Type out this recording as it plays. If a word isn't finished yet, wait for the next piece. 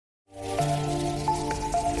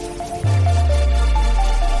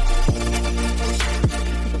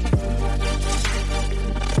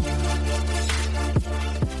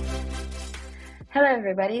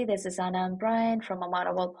everybody. This is Anna and Brian from a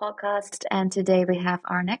Modern World podcast. And today we have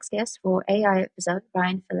our next guest for AI episode,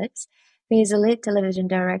 Ryan Phillips. He is a lead television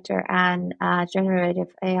director and a generative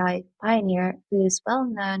AI pioneer who is well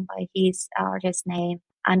known by his artist name,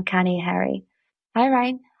 Uncanny Harry. Hi,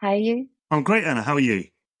 Ryan. How are you? I'm great, Anna. How are you?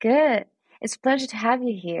 Good. It's a pleasure to have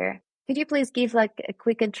you here. Could you please give a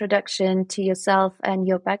quick introduction to yourself and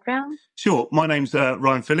your background? Sure. My name's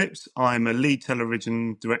Ryan Phillips. I'm a lead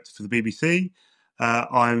television director for the BBC.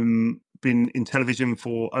 I've been in television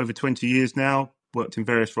for over 20 years now, worked in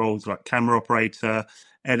various roles like camera operator,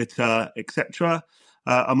 editor, etc.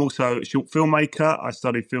 I'm also a short filmmaker. I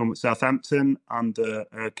studied film at Southampton under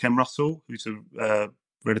Ken Russell, who's a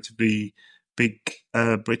relatively big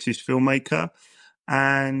British filmmaker.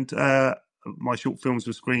 And my short films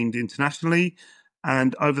were screened internationally.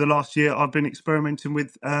 And over the last year, I've been experimenting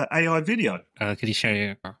with AI video. Could you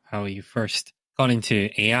share how you first got into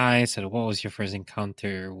AI? So what was your first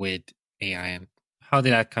encounter with AI and how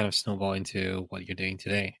did that kind of snowball into what you're doing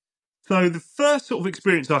today? So the first sort of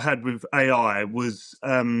experience I had with AI was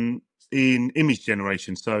in image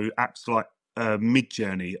generation. So apps like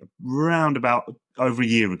Midjourney, around about over a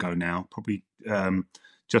year ago now, probably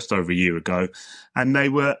just over a year ago. And they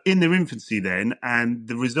were in their infancy then, and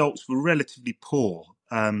the results were relatively poor.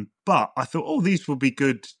 But I thought, these will be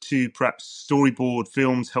good to perhaps storyboard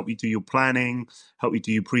films, help you do your planning, help you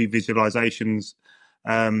do your pre-visualizations.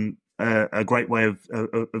 A great way of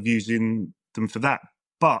using them for that.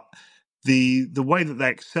 But the way that they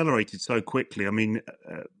accelerated so quickly, I mean,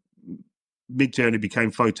 Midjourney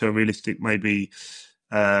became photorealistic maybe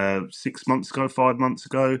 6 months ago, 5 months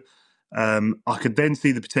ago. I could then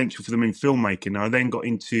see the potential for them in filmmaking. I then got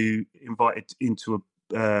invited into a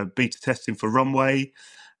beta testing for Runway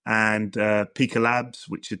and Pika Labs,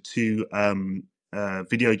 which are two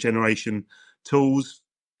video generation tools.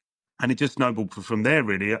 And it just snowballed from there,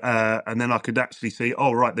 really. And then I could actually see,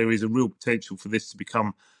 there is a real potential for this to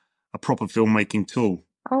become a proper filmmaking tool.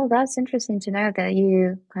 Oh, that's interesting to know that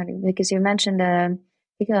you because you mentioned the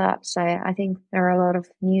Pika Labs. I think there are a lot of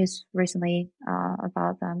news recently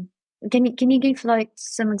about them. Can you give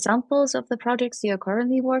some examples of the projects you're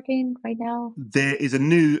currently working right now? There is a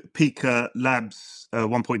new Pika Labs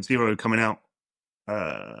 1.0 coming out.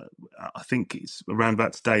 I think it's around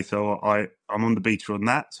about today, so I'm on the beta on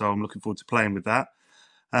that, so I'm looking forward to playing with that.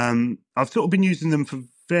 I've sort of been using them for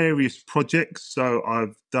various projects. So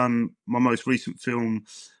I've done, my most recent film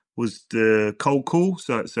was the Cold Call,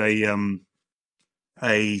 so it's a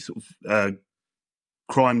sort of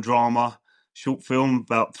crime drama short film,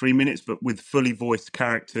 about 3 minutes, but with fully voiced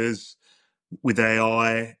characters with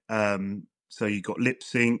AI. So you got lip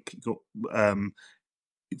sync, you got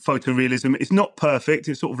photorealism. It's not perfect.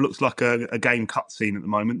 It sort of looks like a game cutscene at the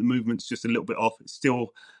moment. The movement's just a little bit off. It's still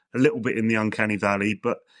a little bit in the uncanny valley,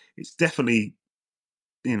 but it's definitely,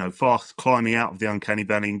 fast climbing out of the uncanny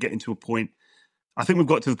valley and getting to a point. I think we've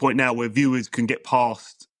got to the point now where viewers can get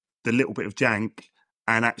past the little bit of jank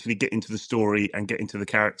and actually get into the story and get into the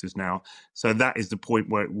characters now. So that is the point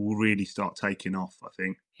where it will really start taking off, I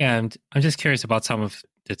think. Yeah, and I'm just curious about some of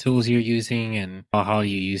the tools you're using and how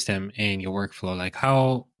you use them in your workflow. Like,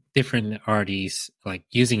 how different are these, like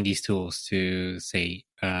using these tools to, say,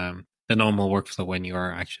 the normal workflow when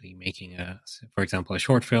you're actually making, for example, a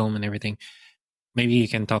short film and everything? Maybe you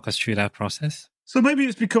can talk us through that process. So maybe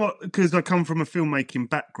it's because I come from a filmmaking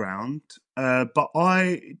background, but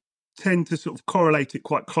I tend to sort of correlate it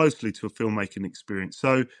quite closely to a filmmaking experience.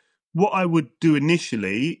 So what I would do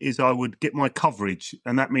initially is I would get my coverage,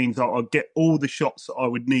 and that means I'll get all the shots that I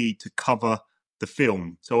would need to cover the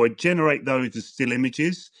film. So I generate those as still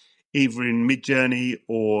images, either in Midjourney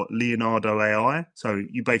or Leonardo AI. So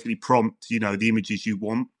you basically prompt, the images you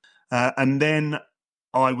want. And then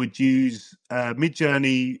I would use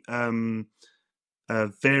Midjourney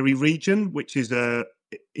Vary Region, which is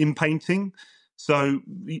in painting. So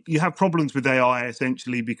you have problems with AI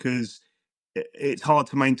essentially because it's hard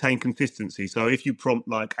to maintain consistency. So if you prompt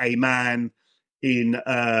like a man in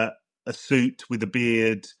a suit with a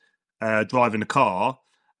beard driving a car,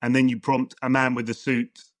 and then you prompt a man with a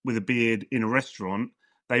suit with a beard in a restaurant,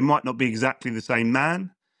 they might not be exactly the same man.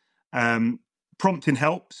 Prompting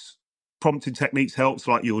helps. Prompting techniques helps,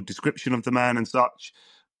 like your description of the man and such.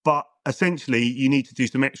 But essentially, you need to do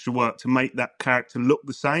some extra work to make that character look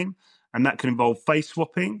the same. And that can involve face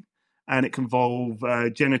swapping, and it can involve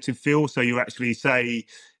generative fill. So you actually say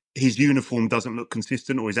his uniform doesn't look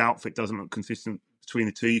consistent or his outfit doesn't look consistent between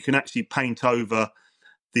the two. You can actually paint over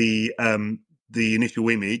the initial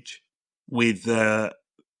image with a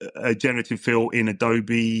generative fill in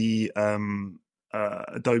Adobe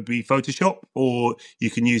Adobe Photoshop, or you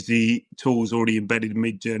can use the tools already embedded in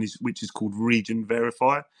Midjourney, which is called Region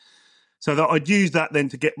Verify. So that I'd use that then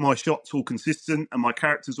to get my shots all consistent and my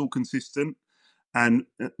characters all consistent. And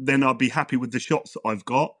then I'd be happy with the shots that I've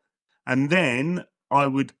got. And then I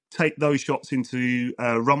would take those shots into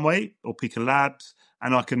Runway or Pika Labs,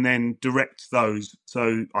 and I can then direct those.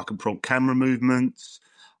 So I can prompt camera movements,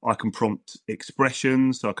 I can prompt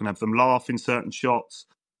expressions, so I can have them laugh in certain shots.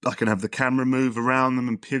 I can have the camera move around them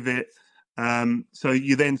and pivot. So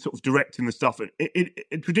you're then sort of directing the stuff.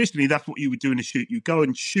 Traditionally, that's what you would do in a shoot. You go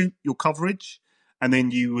and shoot your coverage, and then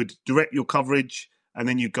you would direct your coverage, and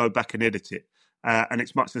then you go back and edit it. And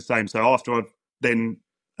it's much the same. So after I've then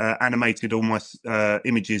animated all my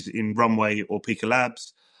images in Runway or Pika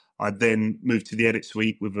Labs, I'd then move to the edit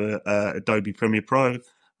suite with Adobe Premiere Pro,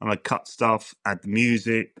 and I'd cut stuff, add the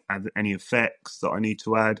music, add any effects that I need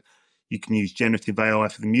to add. You can use generative AI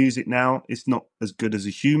for the music now. It's not as good as a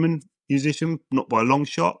human musician, not by a long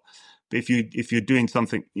shot. But if you're doing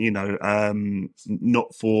something,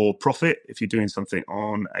 not for profit, if you're doing something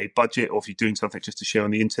on a budget, or if you're doing something just to share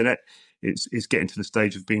on the internet, it's getting to the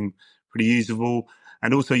stage of being pretty usable.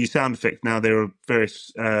 And also your sound effects now, there are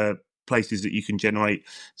various places that you can generate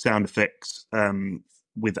sound effects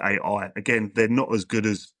with AI. Again, they're not as good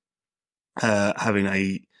as having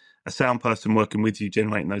a sound person working with you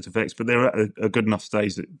generating those effects, but they're at a good enough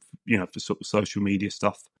stage that, for sort of social media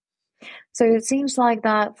stuff. So it seems like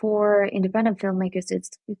that for independent filmmakers, it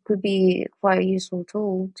could be quite a useful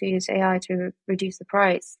tool to use AI to reduce the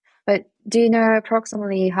price. But do you know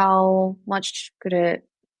approximately how much could it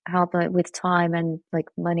help with time and like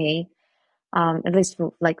money? At least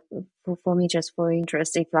for me, just for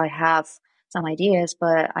interest, if I have some ideas,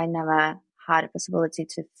 but I never had a possibility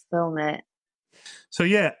to film it. So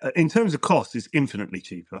yeah, in terms of cost, it's infinitely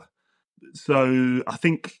cheaper. So I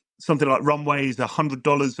think something like Runway is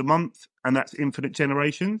 $100 a month, and that's infinite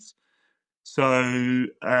generations. So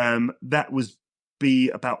that was be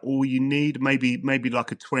about all you need. Maybe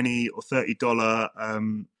like a $20 or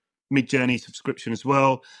 $30 Midjourney subscription as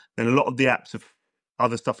well. Then a lot of the apps of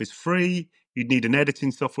other stuff is free. You'd need an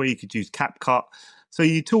editing software. You could use CapCut. So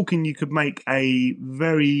you're talking you could make a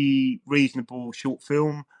very reasonable short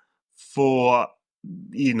film for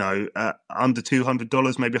under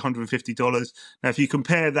 $200, maybe $150. Now, if you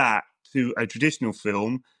compare that to a traditional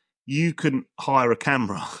film, you couldn't hire a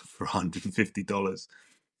camera for $150.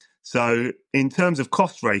 So in terms of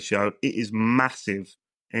cost ratio, it is massive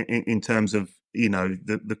in terms of,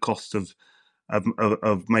 the cost of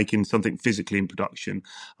making something physically in production.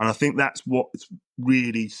 And I think that's what's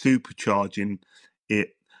really supercharging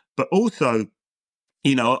it. But also,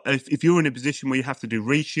 if you're in a position where you have to do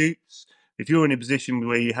reshoots, if you're in a position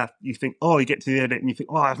where you think, oh, you get to the edit and you think,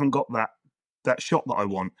 oh, I haven't got that shot that I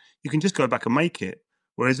want, you can just go back and make it.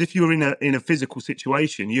 Whereas if you're in a physical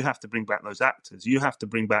situation, you have to bring back those actors, you have to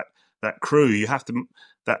bring back that crew,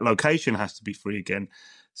 that location has to be free again.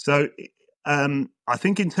 So I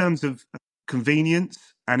think in terms of convenience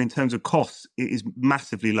and in terms of costs, it is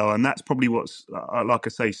massively lower, and that's probably what's, like I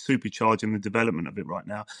say, supercharging the development of it right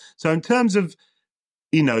now. So in terms of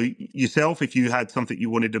yourself, if you had something you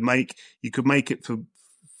wanted to make, you could make it for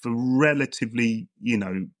relatively,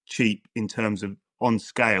 cheap in terms of on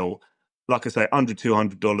scale. Like I say, under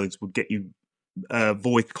 $200 would get you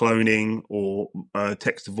voice cloning or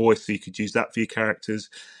text to voice, so you could use that for your characters.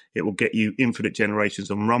 It will get you infinite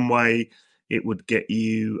generations on Runway. It would get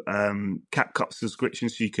you CapCut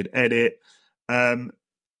subscriptions, so you could edit.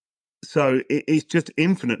 So it's just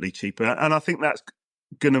infinitely cheaper, and I think that's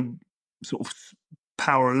going to sort of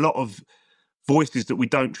power a lot of voices that we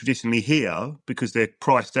don't traditionally hear because they're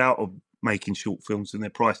priced out of making short films and they're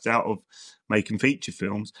priced out of making feature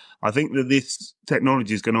films. I think that this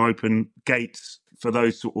technology is going to open gates for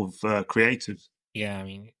those sort of creators. Yeah, I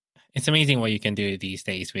mean, it's amazing what you can do these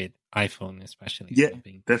days with iPhone, especially. Yeah,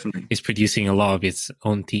 definitely. It's producing a lot of its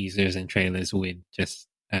own teasers and trailers with just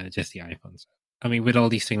the iPhone. So, I mean, with all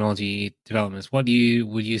these technology developments, what would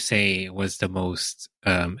you say was the most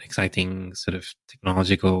exciting sort of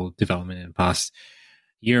technological development in the past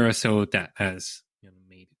year or so that has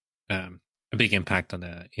made a big impact on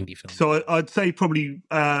the indie film? So I'd say probably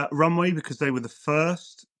Runway, because they were the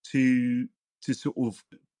first to sort of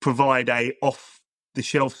provide a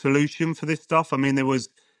off-the-shelf solution for this stuff. I mean, there was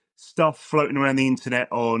stuff floating around the internet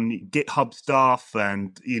on GitHub stuff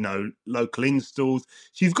and, local installs.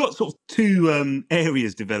 So you've got sort of two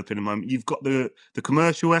areas developing at the moment. You've got the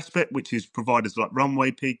commercial aspect, which is providers like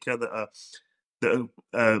Runway, Pika, that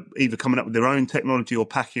are either coming up with their own technology or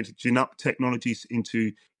packaging up technologies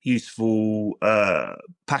into useful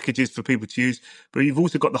packages for people to use. But you've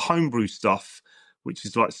also got the homebrew stuff which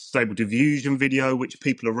is like stable diffusion video, which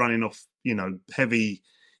people are running off, heavy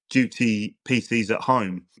duty PCs at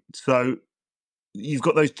home. So you've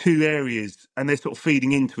got those two areas, and they're sort of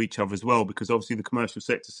feeding into each other as well, because obviously the commercial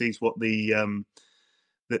sector sees what the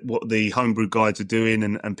homebrew guides are doing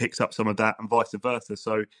and picks up some of that, and vice versa.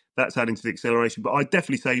 So that's adding to the acceleration. But I'd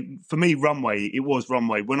definitely say, for me, it was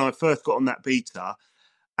Runway. When I first got on that beta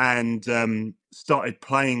and started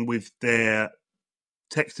playing with their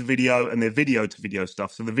text to video and their video to video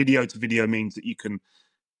stuff. So the video to video means that you can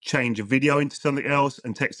change a video into something else,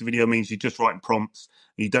 and text to video means you're just writing prompts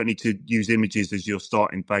and you don't need to use images as your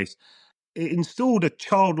starting base. It installed a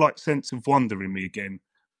childlike sense of wonder in me again,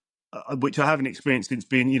 which I haven't experienced since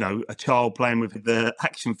being, a child playing with the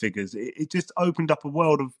action figures. It just opened up a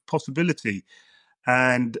world of possibility,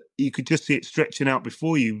 and you could just see it stretching out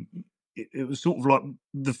before you. It was sort of like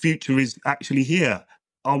the future is actually here.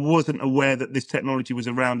 I wasn't aware that this technology was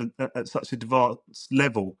around at such a advanced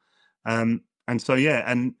level. And so,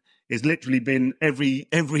 and it's literally been every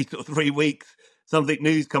sort of 3 weeks, something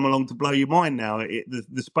new's come along to blow your mind now.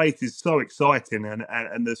 The space is so exciting,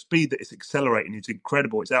 and the speed that it's accelerating is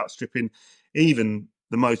incredible. It's outstripping even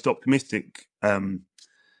the most optimistic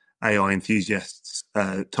AI enthusiasts'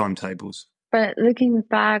 timetables. But looking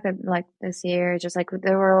back at like this year, just like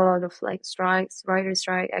there were a lot of like strikes, writer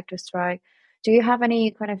strike, actor strike. Do you have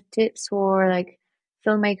any kind of tips for like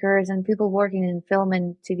filmmakers and people working in film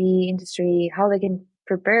and TV industry, how they can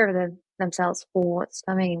prepare themselves for what's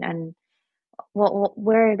coming, and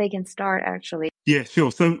where they can start actually? Yeah,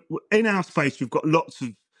 sure. So in our space, we've got lots of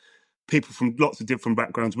people from lots of different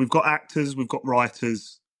backgrounds. We've got actors, we've got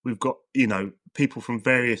writers, we've got, people from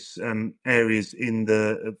various areas in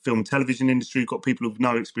the film and television industry. We've got people who've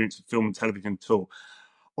no experience of film and television at all.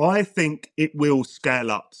 I think it will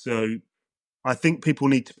scale up. So I think people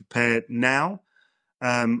need to prepare now.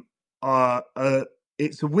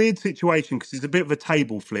 It's a weird situation because it's a bit of a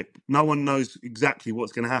table flip. No one knows exactly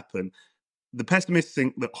what's going to happen. The pessimists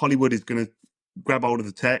think that Hollywood is going to grab hold of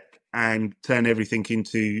the tech and turn everything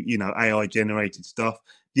into, AI generated stuff.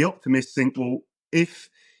 The optimists think, well, if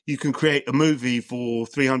you can create a movie for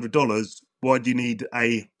 $300, why do you need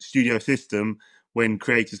a studio system when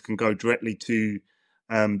creators can go directly to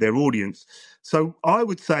their audience? So I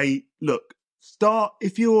would say, look, start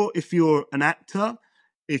if you're an actor,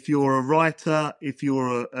 if you're a writer, if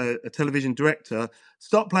you're a television director,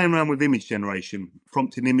 start playing around with image generation,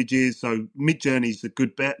 prompting images. So Midjourney is a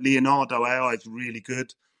good bet. Leonardo AI is really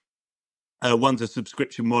good. One's a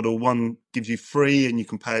subscription model. One gives you free and you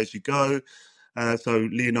can pay as you go. So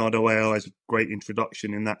Leonardo AI is a great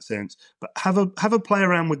introduction in that sense. But have a play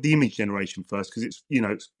around with the image generation first, because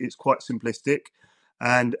it's quite simplistic,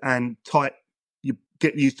 and you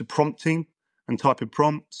get used to prompting and typing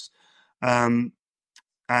prompts.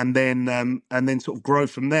 And then sort of grow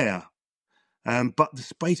from there. But the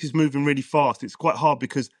space is moving really fast. It's quite hard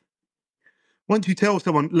because once you tell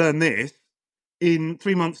someone, learn this, in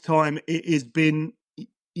 3 months' time, it has been,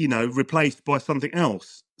 replaced by something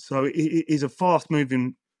else. So it is a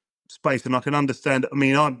fast-moving space, and I can understand. I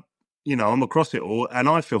mean, I'm across it all, and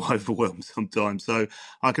I feel overwhelmed sometimes. So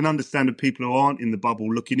I can understand that people who aren't in the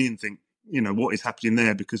bubble looking in think, what is happening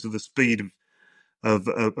there because of the speed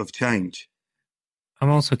of change. I'm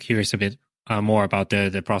also curious a bit more about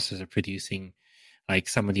the process of producing, like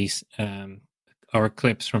some of these or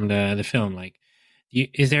clips from the film. Like,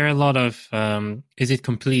 is there a lot of is it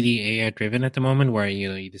completely AI driven at the moment, where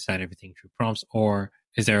you decide everything through prompts, or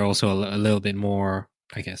is there also a little bit more,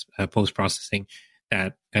 I guess, post processing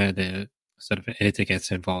that the sort of editor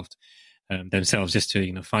gets involved themselves just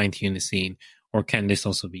to fine tune the scene, or can this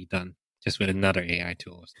also be done just with another AI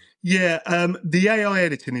tool? Yeah, the AI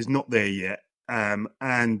editing is not there yet.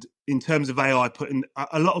 And in terms of AI putting,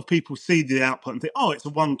 a lot of people see the output and think, oh, it's a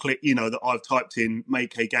one click, that I've typed in,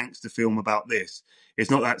 make a gangster film about this. It's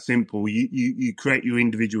not that simple. You create your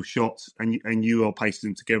individual shots and you are pasting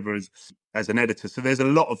them together as an editor. So there's a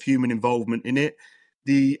lot of human involvement in it.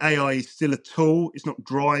 The AI is still a tool. It's not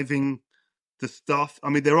driving the stuff. I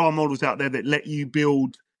mean, there are models out there that let you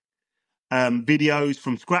build videos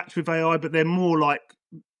from scratch with AI, but they're more like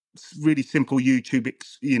really simple YouTube,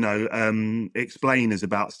 explainers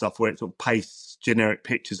about stuff where it sort of pastes generic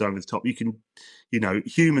pictures over the top. You can,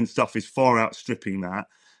 human stuff is far outstripping that.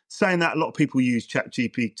 Saying that, a lot of people use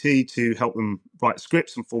ChatGPT to help them write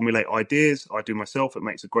scripts and formulate ideas. I do myself. It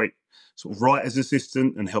makes a great sort of writer's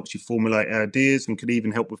assistant and helps you formulate ideas and can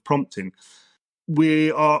even help with prompting.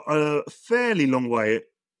 We are a fairly long way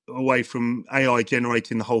away from AI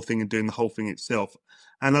generating the whole thing and doing the whole thing itself.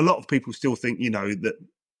 And a lot of people still think,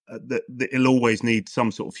 that it'll always need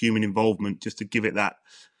some sort of human involvement just to give it that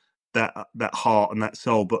that heart and that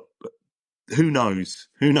soul. But who knows?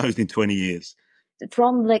 Who knows in 20 years?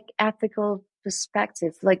 From like ethical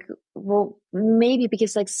perspective, like, well, maybe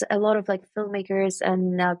because like a lot of like filmmakers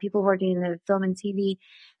and people working in the film and TV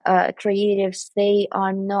creatives, they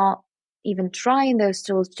are not even trying those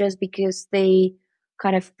tools just because they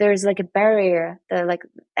kind of, there's like a barrier, like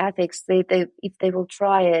ethics. They if they will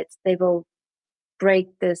try it, they will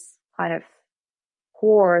break this kind of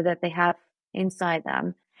core that they have inside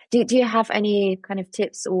them. Do you have any kind of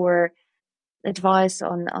tips or advice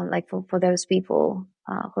on like for those people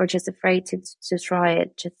who are just afraid to try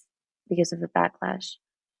it just because of the backlash?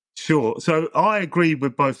 Sure. So I agree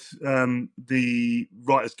with both the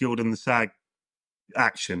Writers Guild and the SAG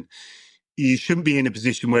action. You shouldn't be in a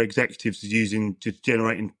position where executives are using just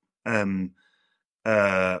generating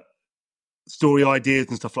story ideas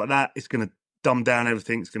and stuff like that. It's going to dumb down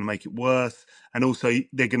everything. It's going to make it worse. And also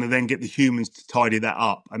they're going to then get the humans to tidy that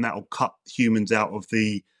up, and that will cut humans out of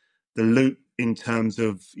the loop in terms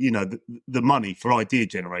of, you know, the money for idea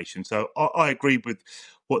generation. So I agree with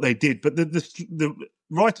what they did, but the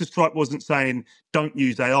writer's strike wasn't saying don't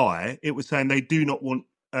use AI. It was saying they do not want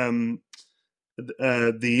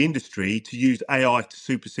the industry to use AI to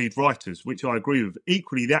supersede writers, which I agree with.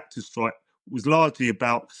 Equally, the actors' strike was largely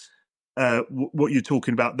about what you're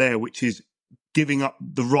talking about there, which is giving up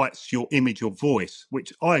the rights to your image or voice,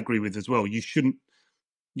 which I agree with as well.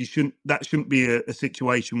 That shouldn't be a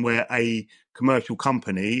situation where a commercial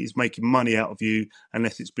company is making money out of you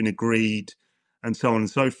unless it's been agreed, and so on and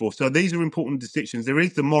so forth. So these are important distinctions. There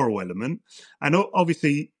is the moral element, and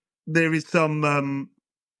obviously there is some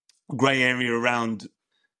grey area around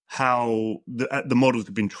how the models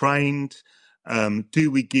have been trained.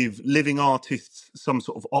 Do we give living artists some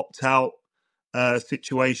sort of opt-out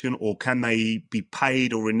situation, or can they be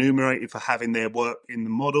paid or remunerated for having their work in the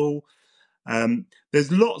model?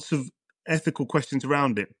 There's lots of ethical questions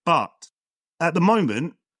around it, but at the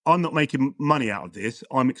moment, I'm not making money out of this.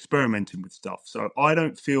 I'm experimenting with stuff. So I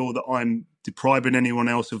don't feel that I'm depriving anyone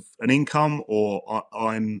else of an income, or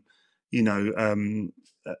I'm, you know,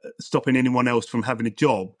 stopping anyone else from having a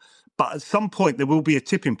job. But at some point, there will be a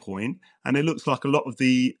tipping point, and it looks like a lot of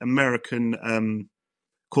the American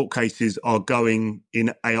court cases are going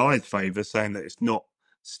in AI's favour, saying that it's not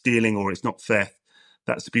stealing or it's not theft.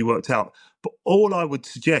 That's to be worked out. But all I would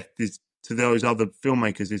suggest is to those other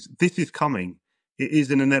filmmakers is this is coming. It is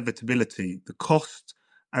an inevitability. The cost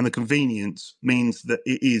and the convenience means that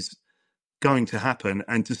it is going to happen.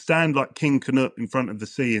 And to stand like King Canute in front of the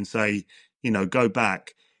sea and say, you know, go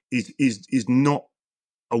back is not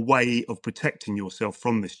a way of protecting yourself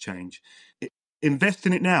from this change. Invest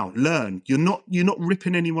in it now. Learn. You're not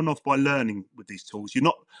ripping anyone off by learning with these tools. You're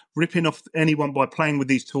not ripping off anyone by playing with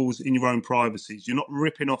these tools in your own privacies. You're not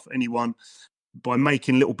ripping off anyone by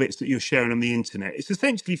making little bits that you're sharing on the internet. It's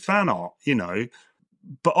essentially fan art, you know.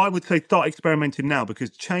 But I would say start experimenting now, because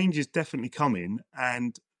change is definitely coming,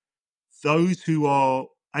 and those who are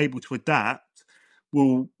able to adapt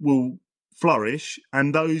will flourish,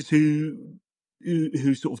 and those who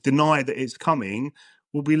sort of deny that it's coming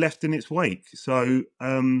will be left in its wake. So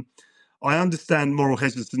I understand moral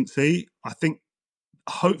hesitancy. I think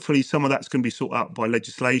hopefully some of that's going to be sorted out by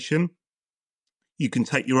legislation. You can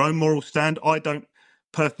take your own moral stand. I don't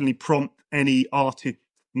personally prompt any artist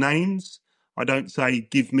names. I don't say,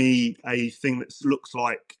 give me a thing that looks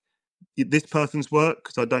like this person's work,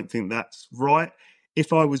 because I don't think that's right.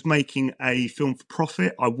 If I was making a film for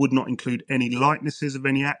profit, I would not include any likenesses of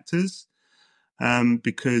any actors,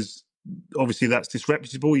 because obviously that's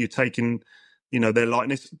disreputable. You're taking, you know, their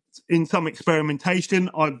likeness. In some experimentation,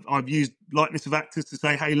 I've used likeness of actors to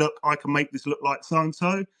say, hey, look, I can make this look like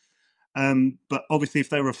so-and-so. But obviously if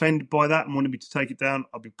they were offended by that and wanted me to take it down,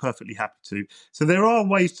 I'd be perfectly happy to. So there are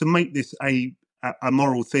ways to make this a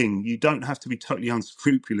moral thing. You don't have to be totally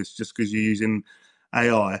unscrupulous just because you're using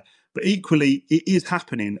AI. But equally, it is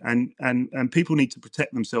happening, and people need to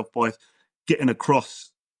protect themselves by getting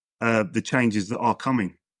across the changes that are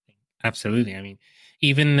coming. Absolutely. I mean,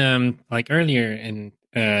 even like earlier in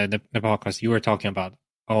the podcast, you were talking about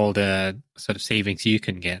all the sort of savings you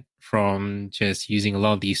can get from just using a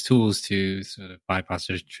lot of these tools to sort of bypass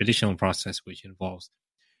the traditional process, which involves,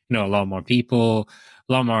 you know, a lot more people,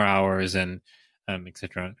 a lot more hours, and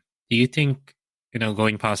etc. Do you think, you know,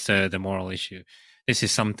 going past the moral issue, this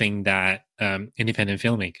is something that independent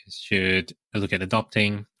filmmakers should look at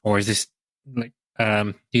adopting, or is this like,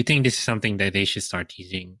 do you think this is something that they should start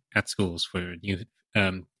teaching at schools for new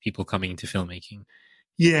people coming into filmmaking?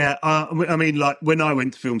 Yeah, I mean, like when I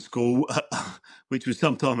went to film school, which was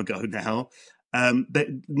some time ago now,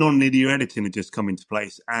 non-linear editing had just come into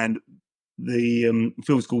place, and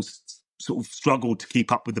film schools sort of struggled to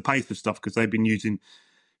keep up with the pace of stuff because they've been using,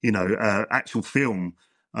 actual film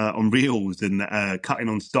on reels and cutting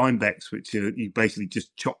on Steinbecks, which you basically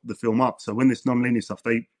just chop the film up. So when this non-linear stuff,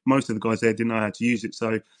 most of the guys there didn't know how to use it.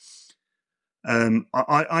 So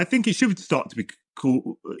I think it should start to be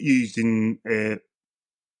used in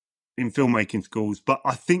filmmaking schools, but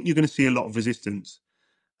I think you're going to see a lot of resistance.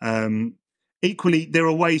 Equally, there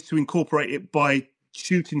are ways to incorporate it by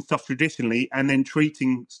shooting stuff traditionally and then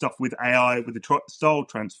treating stuff with AI with the style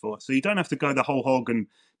transfer. So you don't have to go the whole hog and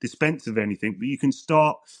dispense of anything, but you can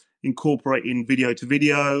start incorporating video to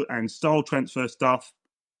video and style transfer stuff,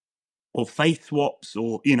 or face swaps,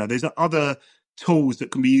 or there's other tools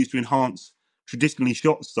that can be used to enhance traditionally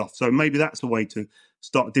shot stuff. So maybe that's a way to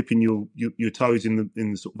start dipping your toes in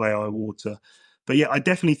the sort of AI water. But yeah, I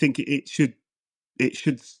definitely think it should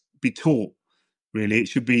be taught. Really, it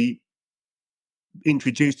should be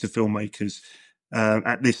introduced to filmmakers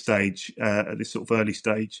at this stage, at this sort of early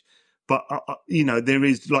stage. But there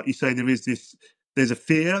is, like you say, there's a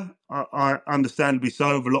fear, I understandably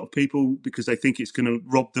so, of a lot of people because they think it's going to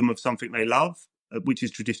rob them of something they love, which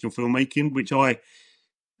is traditional filmmaking, which I,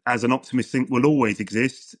 as an optimist, think will always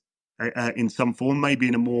exist in some form, maybe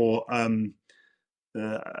in a more in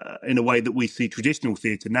a way that we see traditional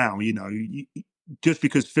theatre now. Just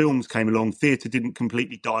because films came along, theatre didn't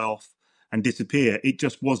completely die off and disappear. It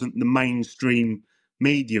just wasn't the mainstream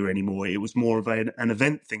media anymore. It was more of an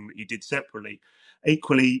event thing that you did separately.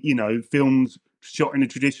 Equally, films shot in a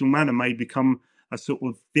traditional manner may become a sort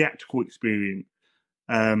of theatrical experience,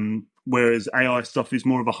 whereas AI stuff is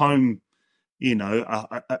more of a home,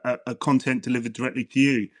 a content delivered directly to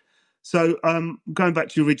you. So going back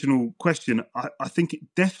to your original question, I think it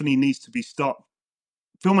definitely needs to be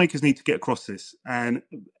filmmakers need to get across this, and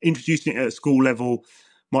introducing it at a school level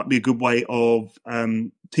might be a good way of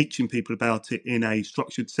teaching people about it in a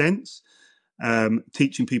structured sense,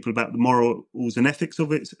 teaching people about the morals and ethics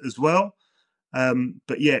of it as well.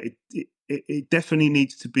 But yeah, it definitely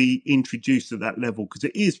needs to be introduced at that level because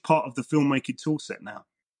it is part of the filmmaking toolset now.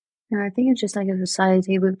 I think it's just like a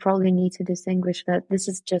society, we probably need to distinguish that this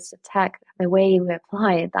is just a tech. The way we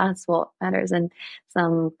apply it, that's what matters. And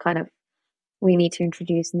we need to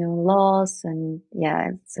introduce new laws and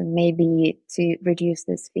so maybe to reduce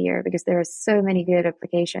this fear, because there are so many good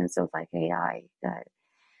applications of like AI that,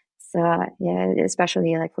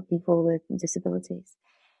 especially like for people with disabilities.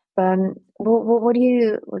 But what do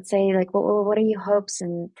you would say, like, what are your hopes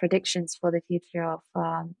and predictions for the future of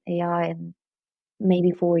AI and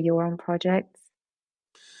maybe for your own projects?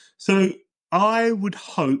 So I would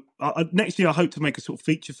hope next year I hope to make a sort of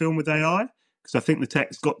feature film with AI, because I think the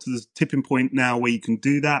tech's got to the tipping point now where you can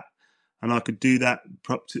do that, and I could do that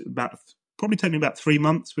probably take me about 3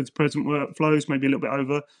 months with present workflows, maybe a little bit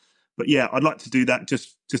over. But yeah, I'd like to do that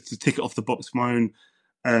just to tick it off the box for my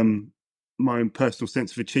own personal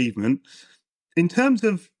sense of achievement. In terms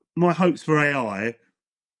of my hopes for AI,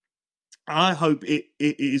 I hope it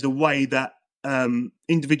is a way that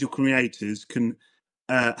individual creators can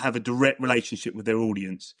have a direct relationship with their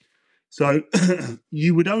audience. So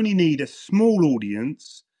you would only need a small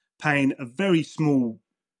audience paying a very small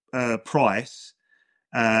price,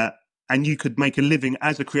 and you could make a living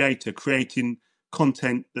as a creator creating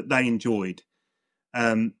content that they enjoyed.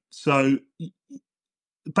 So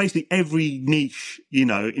basically every niche, in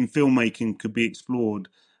filmmaking could be explored.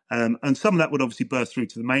 And some of that would obviously burst through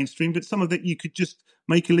to the mainstream, but some of that you could just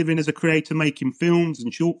make a living as a creator making films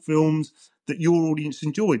and short films that your audience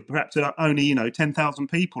enjoyed. Perhaps only, 10,000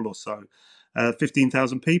 people or so,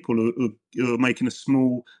 15,000 people who are making a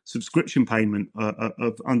small subscription payment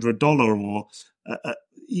of under $1, or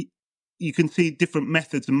you can see different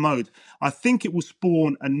methods and modes. I think it will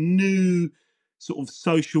spawn a new sort of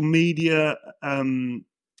social media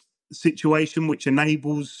situation which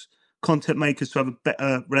enables content makers to have a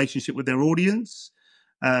better relationship with their audience.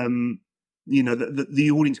 The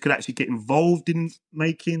audience could actually get involved in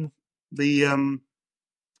making the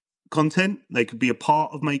content. They could be a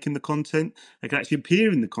part of making the content. They could actually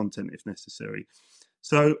appear in the content if necessary.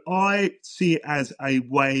 So I see it as a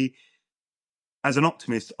way, as an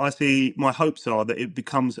optimist, I see my hopes are that it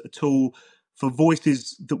becomes a tool for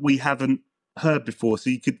voices that we haven't heard before. So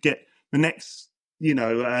you could get the next,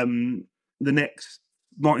 the next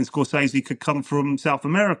Martin Scorsese could come from South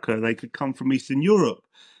America. They could come from Eastern Europe.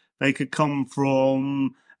 They could come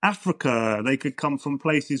from Africa. They could come from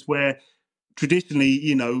places where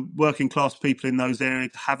traditionally, working class people in those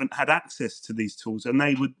areas haven't had access to these tools, and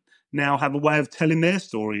they would now have a way of telling their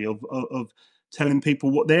story, of telling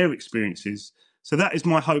people what their experience is. So that is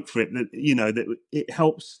my hope for it, that, that it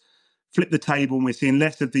helps flipped the table and we're seeing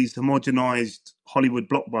less of these homogenized Hollywood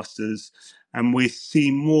blockbusters, and we're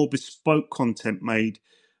seeing more bespoke content made,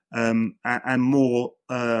 and more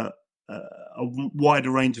a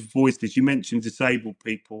wider range of voices. You mentioned disabled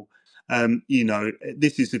people.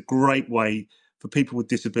 This is a great way for people with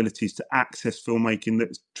disabilities to access filmmaking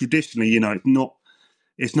that's traditionally,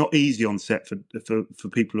 it's not easy on set for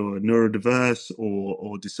people who are neurodiverse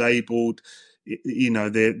or disabled.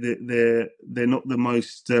 They're not the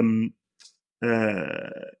most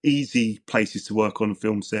easy places to work on a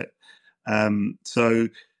film set. So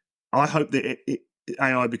I hope that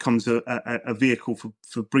AI becomes a vehicle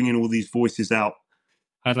for bringing all these voices out.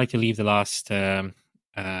 I'd like to leave the last minute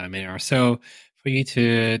or so for you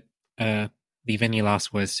to leave any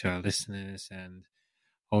last words to our listeners, and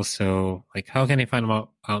also, like, how can they find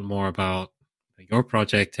out more about your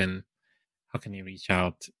project, and how can they reach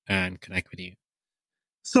out and connect with you?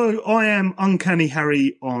 So I am Uncanny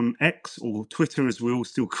Harry on X, or Twitter as we all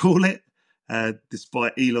still call it,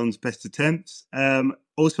 despite Elon's best attempts.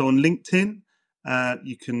 Also on LinkedIn,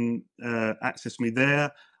 you can access me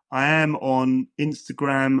there. I am on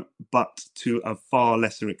Instagram, but to a far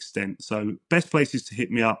lesser extent. So best places to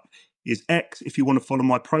hit me up is X if you want to follow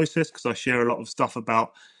my process, because I share a lot of stuff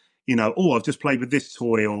about, I've just played with this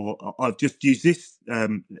toy, or I've just used this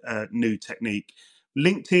new technique.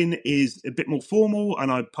 LinkedIn is a bit more formal,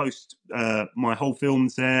 and I post my whole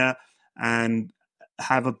films there and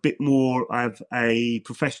have a bit more of a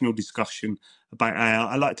professional discussion about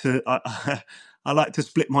AI. I like to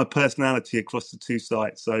split my personality across the two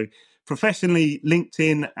sites. So professionally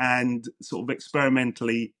LinkedIn, and sort of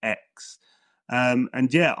experimentally X.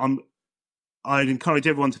 I'd encourage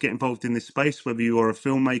everyone to get involved in this space, whether you are a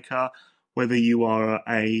filmmaker, whether you are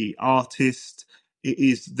a artist. It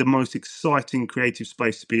is the most exciting creative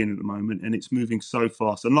space to be in at the moment, and it's moving so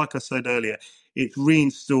fast. And like I said earlier, it's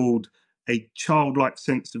reinstalled a childlike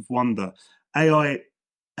sense of wonder. AI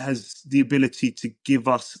has the ability to give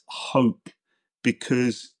us hope,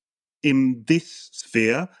 because in this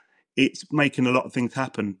sphere, it's making a lot of things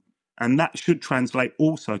happen. And that should translate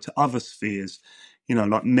also to other spheres,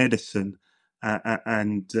 like medicine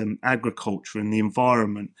and agriculture and the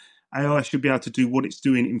environment. AI should be able to do what it's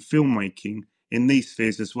doing in filmmaking in these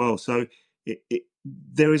spheres as well. So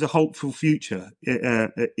there is a hopeful future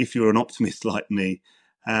if you're an optimist like me.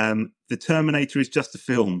 The Terminator is just a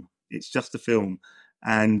film. It's just a film.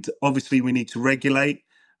 And obviously we need to regulate,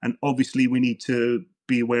 and obviously we need to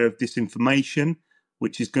be aware of disinformation,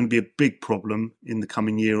 which is going to be a big problem in the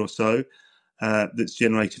coming year or so, that's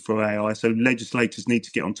generated for AI. So legislators need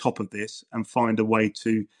to get on top of this and find a way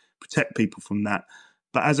to protect people from that.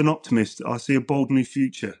 But as an optimist, I see a bold new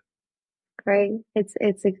future. Great. It's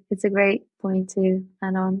a great point to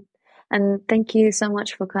end on. And thank you so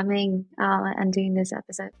much for coming and doing this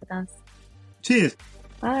episode with us. Cheers.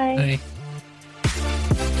 Bye.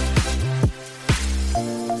 Bye.